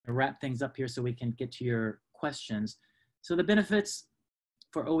wrap things up here so we can get to your questions. So the benefits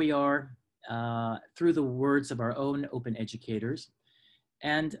for OER through the words of our own open educators.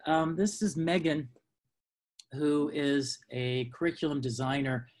 And this is Megan, who is a curriculum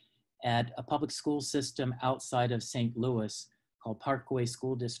designer at a public school system outside of St. Louis called Parkway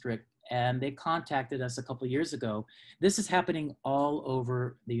School District. And they contacted us a couple of years ago. This is happening all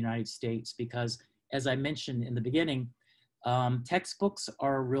over the United States because, as I mentioned in the beginning, textbooks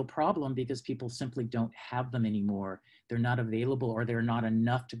are a real problem because people simply don't have them anymore. They're not available or they're not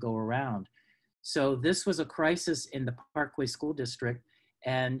enough to go around. So this was a crisis in the Parkway School District,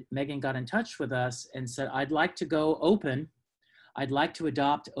 and Megan got in touch with us and said, I'd like to go open. I'd like to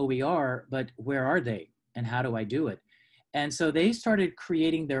adopt OER, but where are they and how do I do it? And so they started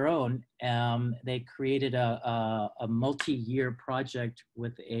creating their own. They created a multi-year project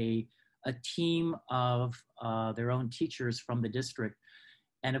with a team of their own teachers from the district.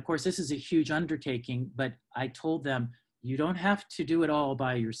 And of course, this is a huge undertaking, but I told them, you don't have to do it all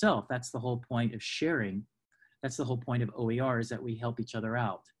by yourself. That's the whole point of sharing. That's the whole point of OER, is that we help each other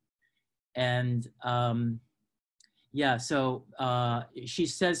out. And yeah, so she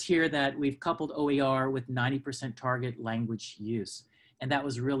says here that we've coupled OER with 90% target language use. And that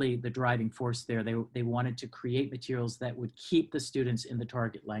was really the driving force there. They wanted to create materials that would keep the students in the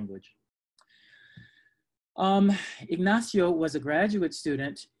target language. Ignacio was a graduate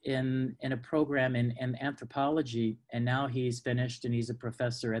student in a program in anthropology, and now he's finished and he's a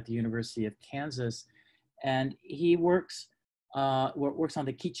professor at the University of Kansas. And he works on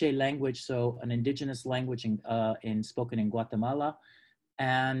the TeCHS language, so an indigenous language spoken in Guatemala.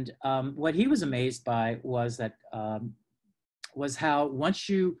 And what he was amazed by was that was how once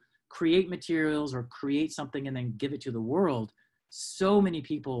you create materials or create something and then give it to the world, so many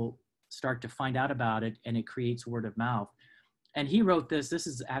people start to find out about it, and it creates word of mouth. And he wrote this. This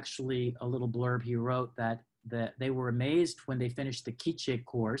is actually a little blurb he wrote, that they were amazed when they finished the TeCHS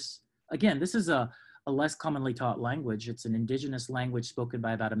course. Again, this is a less commonly taught language. It's an indigenous language spoken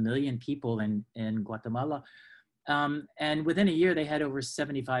by about 1 million people in Guatemala. And within a year, they had over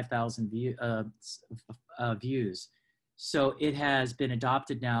 75,000 views. So it has been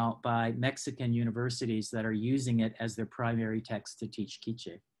adopted now by Mexican universities that are using it as their primary text to teach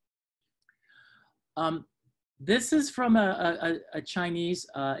TeCHS. This is from a Chinese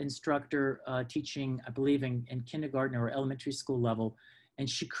instructor teaching, I believe, in kindergarten or elementary school level, and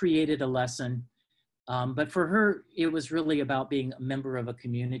she created a lesson. But for her, it was really about being a member of a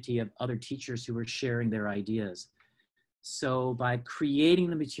community of other teachers who were sharing their ideas. So by creating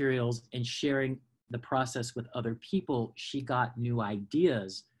the materials and sharing the process with other people, she got new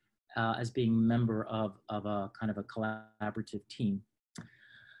ideas as being a member of a kind of a collaborative team.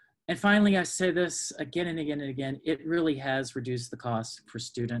 And finally, I say this again and again and again, it really has reduced the cost for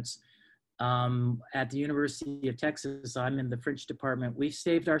students. At the University of Texas, I'm in the French department. We've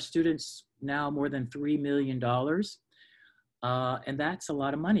saved our students now more than $3 million. And that's a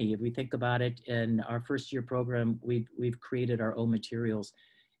lot of money. If we think about it, in our first year program, we've created our own materials.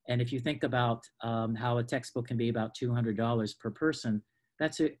 And if you think about how a textbook can be about $200 per person,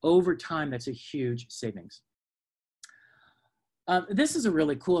 over time, that's a huge savings. This is a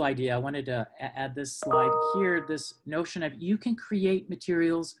really cool idea. I wanted to add this slide here, this notion of you can create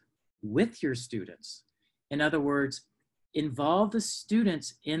materials with your students. In other words, involve the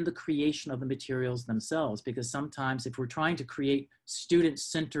students in the creation of the materials themselves, because sometimes if we're trying to create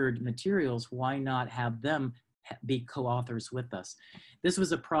student-centered materials, why not have them be co-authors with us? This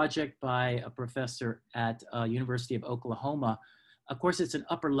was a project by a professor at University of Oklahoma. Of course, it's an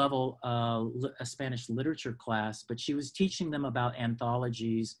upper level a Spanish literature class, but she was teaching them about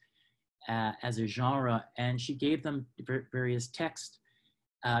anthologies as a genre, and she gave them various texts.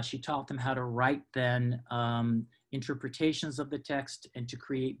 She taught them how to write then interpretations of the text and to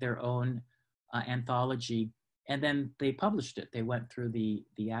create their own anthology. And then they published it. They went through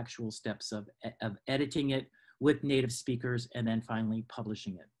the actual steps of editing it with native speakers and then finally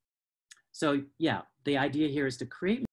publishing it. So yeah, the idea here is to create